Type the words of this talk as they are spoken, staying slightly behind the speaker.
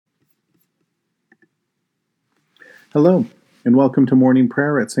Hello, and welcome to morning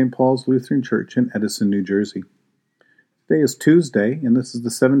prayer at St. Paul's Lutheran Church in Edison, New Jersey. Today is Tuesday, and this is the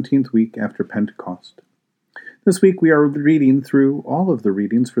 17th week after Pentecost. This week we are reading through all of the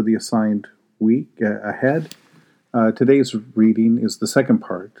readings for the assigned week ahead. Today's reading is the second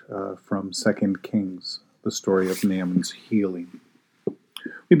part from 2 Kings, the story of Naaman's healing.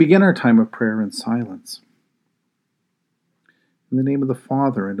 We begin our time of prayer in silence. In the name of the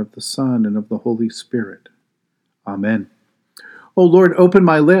Father, and of the Son, and of the Holy Spirit. Amen. O Lord, open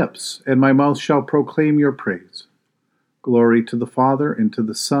my lips, and my mouth shall proclaim your praise. Glory to the Father, and to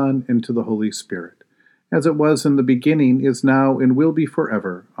the Son, and to the Holy Spirit, as it was in the beginning, is now, and will be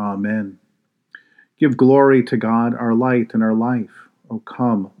forever. Amen. Give glory to God, our light and our life. O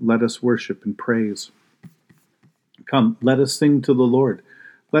come, let us worship and praise. Come, let us sing to the Lord.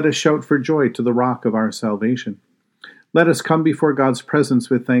 Let us shout for joy to the rock of our salvation. Let us come before God's presence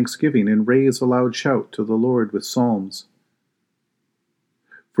with thanksgiving and raise a loud shout to the Lord with psalms.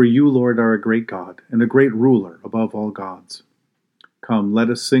 For you, Lord, are a great God and a great ruler above all gods. Come, let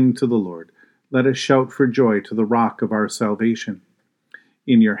us sing to the Lord. Let us shout for joy to the rock of our salvation.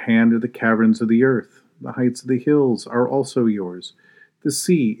 In your hand are the caverns of the earth. The heights of the hills are also yours. The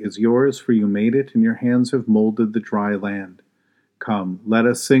sea is yours, for you made it, and your hands have molded the dry land. Come, let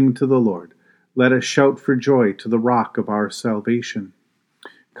us sing to the Lord. Let us shout for joy to the rock of our salvation.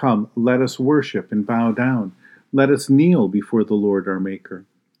 Come, let us worship and bow down. Let us kneel before the Lord our Maker.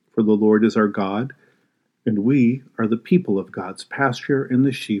 For the Lord is our God, and we are the people of God's pasture and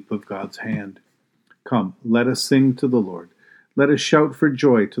the sheep of God's hand. Come, let us sing to the Lord. Let us shout for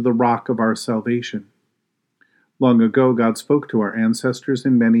joy to the rock of our salvation. Long ago God spoke to our ancestors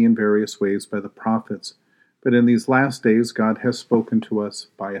in many and various ways by the prophets, but in these last days God has spoken to us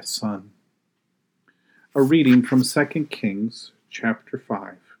by a Son. A reading from 2 Kings, chapter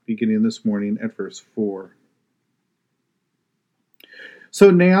 5, beginning this morning at verse 4.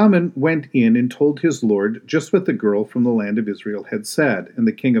 So Naaman went in and told his lord just what the girl from the land of Israel had said, and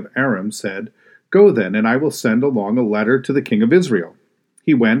the king of Aram said, Go then, and I will send along a letter to the king of Israel.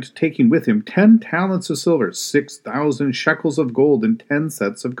 He went, taking with him 10 talents of silver, 6,000 shekels of gold, and 10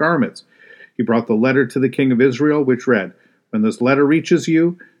 sets of garments. He brought the letter to the king of Israel, which read, When this letter reaches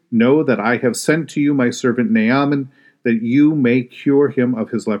you, know that I have sent to you my servant Naaman, that you may cure him of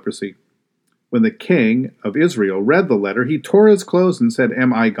his leprosy. When the king of Israel read the letter, he tore his clothes and said,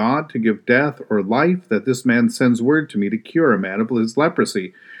 Am I God to give death or life, that this man sends word to me to cure a man of his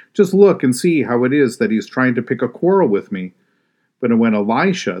leprosy? Just look and see how it is that he is trying to pick a quarrel with me. But when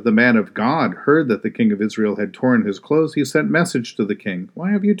Elisha, the man of God, heard that the king of Israel had torn his clothes, he sent message to the king,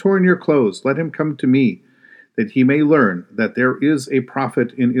 Why have you torn your clothes? Let him come to me, that he may learn that there is a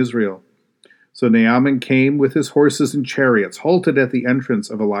prophet in Israel. So Naaman came with his horses and chariots, halted at the entrance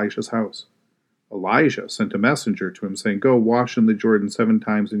of Elisha's house. Elijah sent a messenger to him, saying, Go, wash in the Jordan 7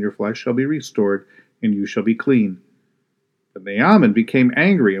 times, and your flesh shall be restored, and you shall be clean. But Naaman became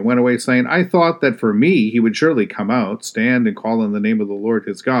angry and went away, saying, I thought that for me he would surely come out, stand and call on the name of the Lord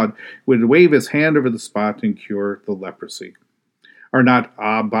his God, would wave his hand over the spot and cure the leprosy. Are not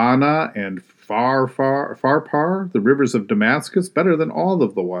Abana and Pharpar, the rivers of Damascus, better than all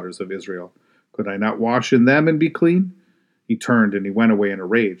of the waters of Israel? Could I not wash in them and be clean? He turned and he went away in a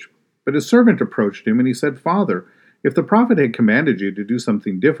rage. But his servant approached him, and he said, Father, if the prophet had commanded you to do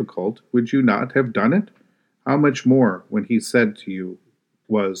something difficult, would you not have done it? How much more when he said to you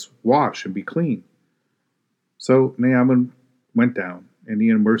was, Wash and be clean? So Naaman went down, and he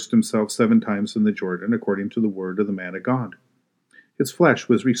immersed himself 7 times in the Jordan, according to the word of the man of God. His flesh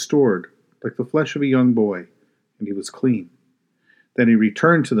was restored, like the flesh of a young boy, and he was clean. Then he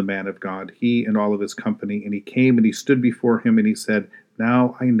returned to the man of God, he and all of his company, and he came and he stood before him, and he said,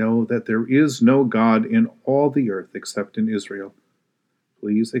 Now I know that there is no God in all the earth except in Israel.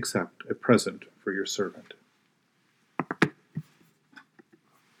 Please accept a present for your servant.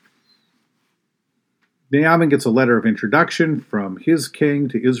 Naaman gets a letter of introduction from his king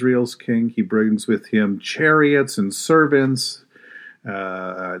to Israel's king. He brings with him chariots and servants,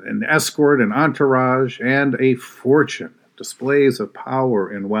 an escort, an entourage, and a fortune, displays of power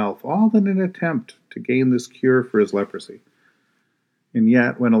and wealth, all in an attempt to gain this cure for his leprosy. And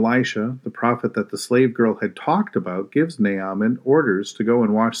yet, when Elisha, the prophet that the slave girl had talked about, gives Naaman orders to go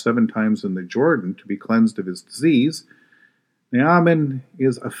and wash 7 times in the Jordan to be cleansed of his disease, Naaman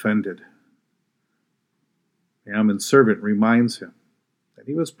is offended. Naaman's servant reminds him that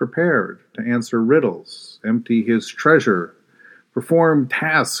he was prepared to answer riddles, empty his treasure, perform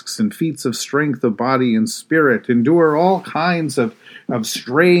tasks and feats of strength of body and spirit, endure all kinds of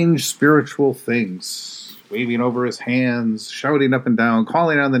strange spiritual things, waving over his hands, shouting up and down,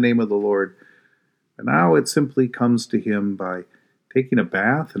 calling on the name of the Lord. And now it simply comes to him by taking a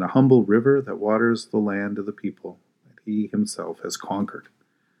bath in a humble river that waters the land of the people that he himself has conquered.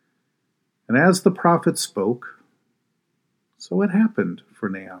 And as the prophet spoke, so it happened for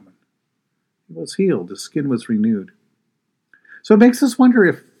Naaman. He was healed, his skin was renewed. So it makes us wonder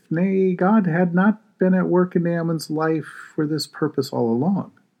if God had not been at work in Naaman's life for this purpose all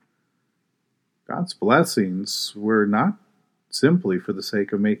along. God's blessings were not simply for the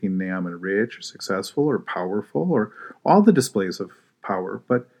sake of making Naaman rich or successful or powerful or all the displays of power,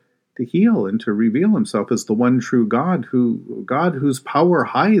 but to heal and to reveal himself as the one true God whose power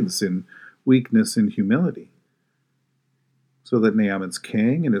hides in weakness and humility. So that Naaman's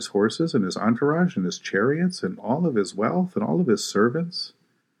king and his horses and his entourage and his chariots and all of his wealth and all of his servants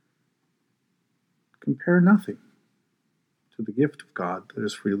compare nothing to the gift of God that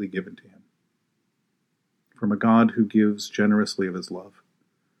is freely given to him. From a God who gives generously of his love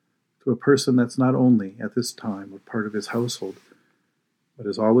to a person that's not only at this time a part of his household, but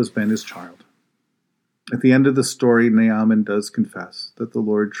has always been his child. At the end of the story, Naaman does confess that the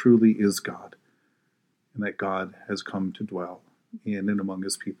Lord truly is God, and that God has come to dwell in and among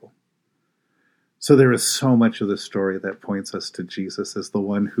his people. So there is so much of the story that points us to Jesus as the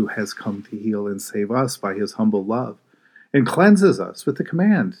one who has come to heal and save us by his humble love, and cleanses us with the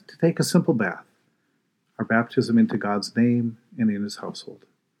command to take a simple bath, our baptism into God's name and in his household.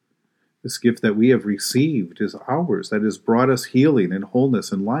 This gift that we have received is ours, that has brought us healing and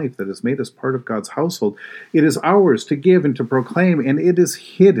wholeness and life, that has made us part of God's household. It is ours to give and to proclaim, and it is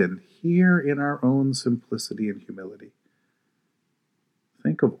hidden here in our own simplicity and humility.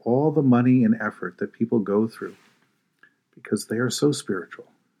 Think of all the money and effort that people go through because they are so spiritual,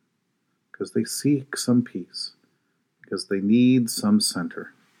 because they seek some peace, because they need some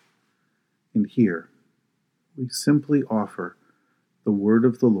center. And here, we simply offer the word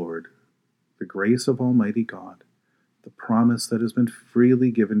of the Lord, the grace of Almighty God, the promise that has been freely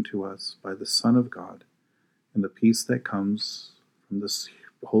given to us by the Son of God, and the peace that comes from the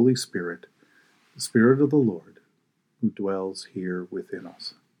Holy Spirit, the Spirit of the Lord, who dwells here within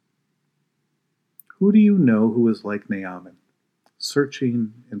us. Who do you know who is like Naaman,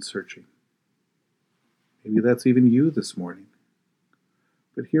 searching and searching? Maybe that's even you this morning.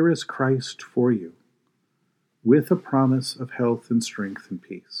 But here is Christ for you, with a promise of health and strength and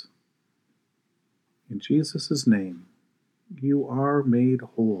peace. In Jesus' name, you are made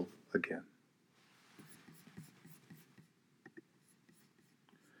whole again.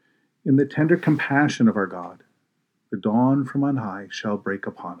 In the tender compassion of our God, the dawn from on high shall break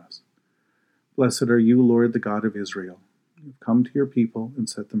upon us. Blessed are you, Lord, the God of Israel. You have come to your people and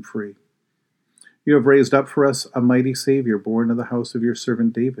set them free. You have raised up for us a mighty Savior, born of the house of your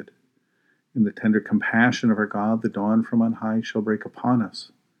servant David. In the tender compassion of our God, the dawn from on high shall break upon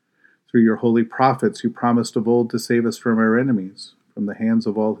us. Through your holy prophets, you promised of old to save us from our enemies, from the hands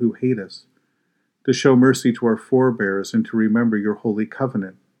of all who hate us, to show mercy to our forebears and to remember your holy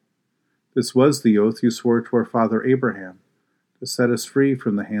covenant. This was the oath you swore to our father Abraham, to set us free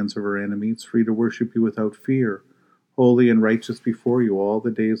from the hands of our enemies, free to worship you without fear, holy and righteous before you all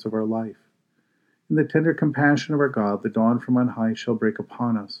the days of our life. In the tender compassion of our God, the dawn from on high shall break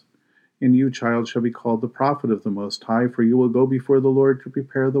upon us. And you, child, shall be called the prophet of the Most High, for you will go before the Lord to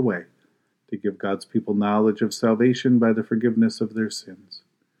prepare the way, to give God's people knowledge of salvation by the forgiveness of their sins.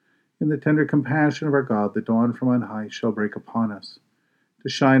 In the tender compassion of our God, the dawn from on high shall break upon us, to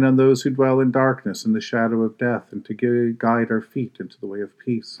shine on those who dwell in darkness and the shadow of death, and to guide our feet into the way of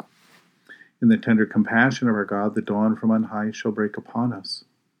peace. In the tender compassion of our God, the dawn from on high shall break upon us.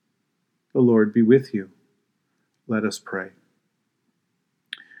 The Lord be with you. Let us pray.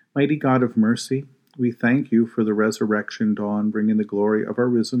 Mighty God of mercy, we thank you for the resurrection dawn, bringing the glory of our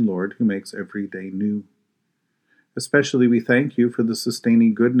risen Lord, who makes every day new. Especially we thank you for the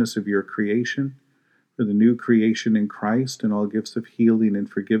sustaining goodness of your creation, for the new creation in Christ and all gifts of healing and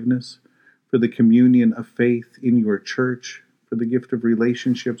forgiveness, for the communion of faith in your church, for the gift of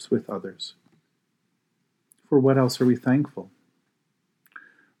relationships with others. For what else are we thankful?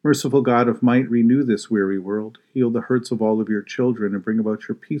 Merciful God of might, renew this weary world, heal the hurts of all of your children, and bring about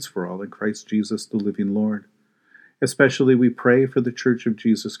your peace for all in Christ Jesus, the living Lord. Especially we pray for the Church of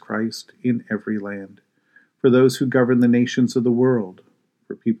Jesus Christ in every land, for those who govern the nations of the world,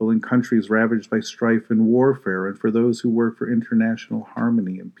 for people in countries ravaged by strife and warfare, and for those who work for international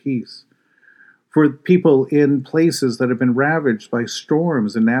harmony and peace, for people in places that have been ravaged by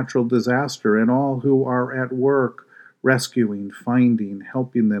storms and natural disaster, and all who are at work rescuing, finding,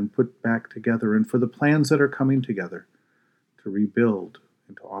 helping them put back together, and for the plans that are coming together to rebuild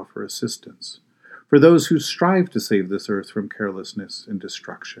and to offer assistance, for those who strive to save this earth from carelessness and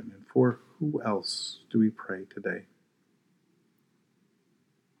destruction. And for who else do we pray today?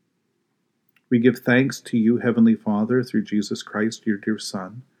 We give thanks to you, Heavenly Father, through Jesus Christ, your dear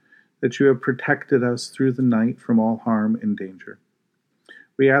Son, that you have protected us through the night from all harm and danger.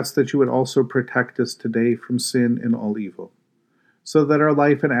 We ask that you would also protect us today from sin and all evil, so that our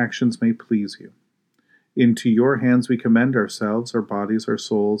life and actions may please you. Into your hands we commend ourselves, our bodies, our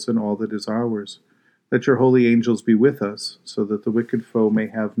souls, and all that is ours. Let your holy angels be with us, so that the wicked foe may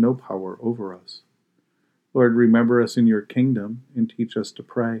have no power over us. Lord, remember us in your kingdom, and teach us to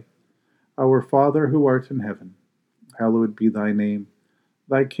pray. Our Father, who art in heaven, hallowed be thy name.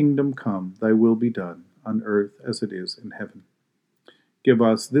 Thy kingdom come, thy will be done, on earth as it is in heaven. Give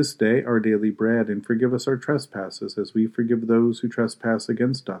us this day our daily bread, and forgive us our trespasses, as we forgive those who trespass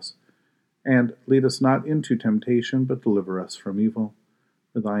against us. And lead us not into temptation, but deliver us from evil.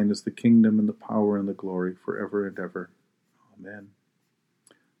 For thine is the kingdom, and the power, and the glory, forever and ever. Amen.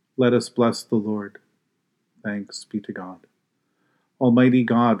 Let us bless the Lord. Thanks be to God. Almighty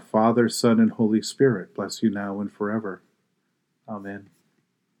God, Father, Son, and Holy Spirit, bless you now and forever. Amen.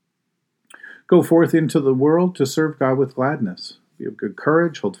 Go forth into the world to serve God with gladness. Be of good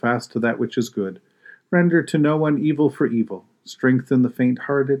courage, hold fast to that which is good. Render to no one evil for evil. Strengthen the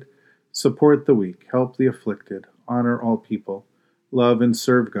faint-hearted. Support the weak. Help the afflicted. Honor all people. Love and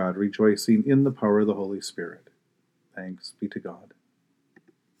serve God, rejoicing in the power of the Holy Spirit. Thanks be to God.